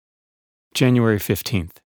January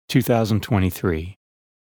 15th, 2023,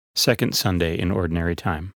 Second Sunday in Ordinary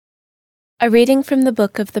Time. A reading from the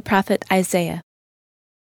book of the prophet Isaiah.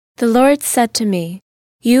 The Lord said to me,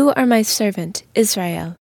 "You are my servant,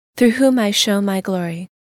 Israel, through whom I show my glory.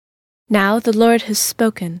 Now the Lord has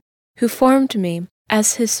spoken, who formed me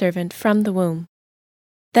as his servant from the womb,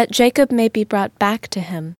 that Jacob may be brought back to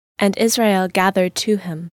him, and Israel gathered to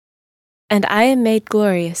him. And I am made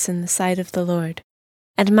glorious in the sight of the Lord,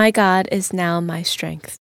 and my God is now my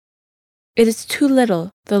strength. It is too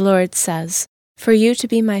little, the Lord says, for you to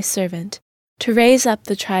be my servant, to raise up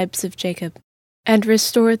the tribes of Jacob, and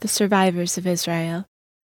restore the survivors of Israel.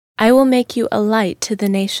 I will make you a light to the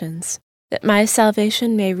nations, that my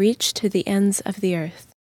salvation may reach to the ends of the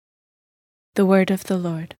earth." The word of the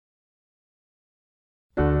Lord.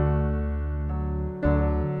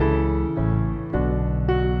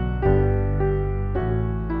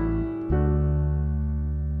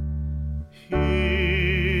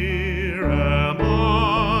 Here am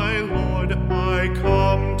I, Lord, I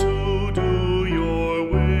come to do your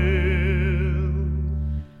will.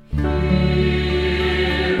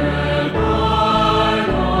 Here am I,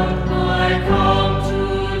 Lord, I come to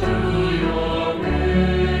do your will.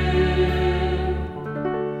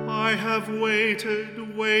 I have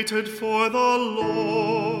waited for the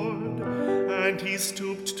Lord, and he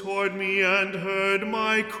stooped toward me and heard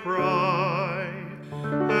my cry.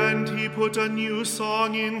 And he put a new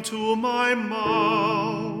song into my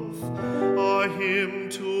mouth, a hymn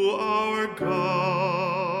to our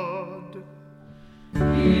God.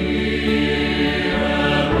 Here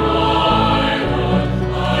am I, Lord,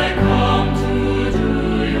 I come to do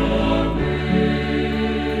your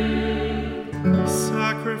will.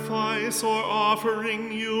 Sacrifice or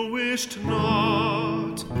offering you wished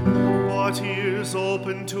not, but ears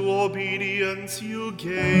open to obedience you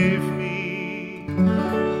gave me.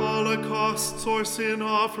 Holocausts or sin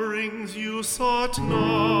offerings you sought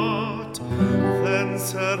not. Then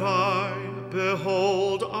said I,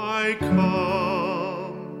 behold, I come.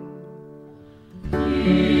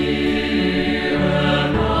 Here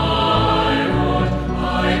am I, Lord,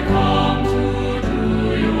 I come to do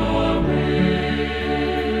your will.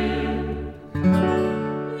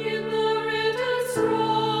 In the written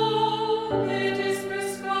scroll it is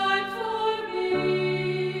prescribed for me.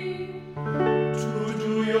 To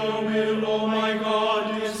do your will, O my God,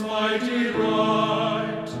 is my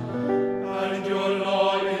delight, and your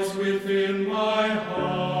law is within my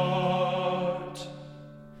heart.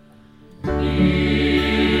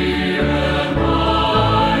 Here am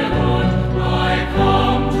I, Lord, I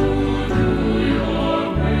come to do your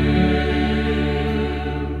will.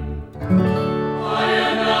 I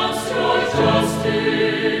announce your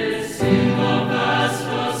justice in the vast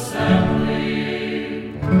assembly.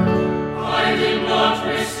 I did not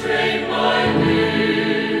restrain my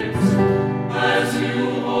lips, as you,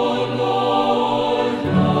 O Lord,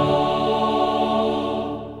 know.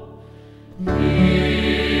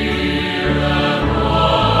 Here am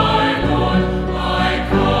I, Lord, I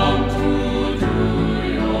come to do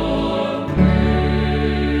your will.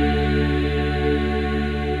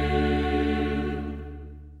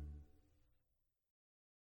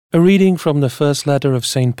 A reading from the first letter of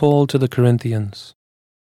St. Paul to the Corinthians.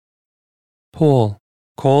 Paul,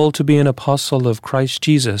 called to be an apostle of Christ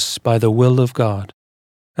Jesus by the will of God,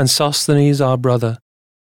 and Sosthenes our brother,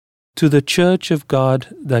 to the church of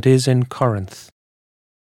God that is in Corinth.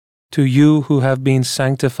 To you who have been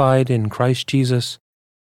sanctified in Christ Jesus,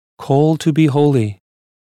 called to be holy,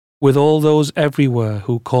 with all those everywhere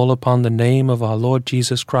who call upon the name of our Lord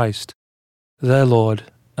Jesus Christ, their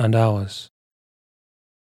Lord and ours.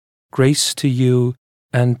 Grace to you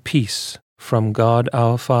and peace from God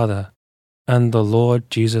our Father and the Lord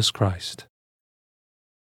Jesus Christ.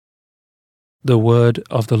 The Word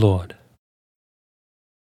of the Lord.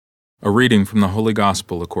 A reading from the Holy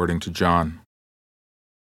Gospel according to John.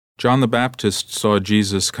 John the Baptist saw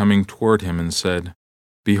Jesus coming toward him and said,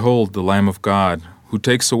 "Behold the Lamb of God, who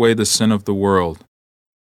takes away the sin of the world.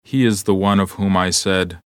 He is the one of whom I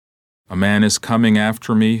said, 'A man is coming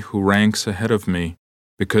after me who ranks ahead of me,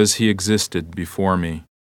 because he existed before me.'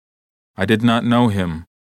 I did not know him,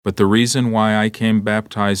 but the reason why I came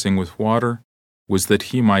baptizing with water was that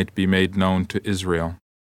he might be made known to Israel."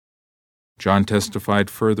 John testified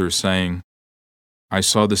further, saying, "I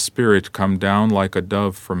saw the Spirit come down like a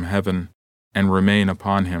dove from heaven and remain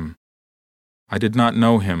upon him. I did not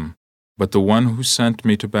know him, but the one who sent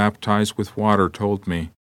me to baptize with water told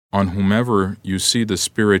me, 'On whomever you see the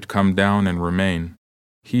Spirit come down and remain,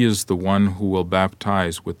 he is the one who will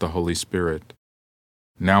baptize with the Holy Spirit.'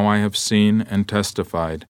 Now I have seen and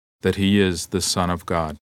testified that he is the Son of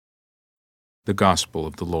God." The Gospel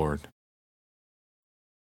of the Lord.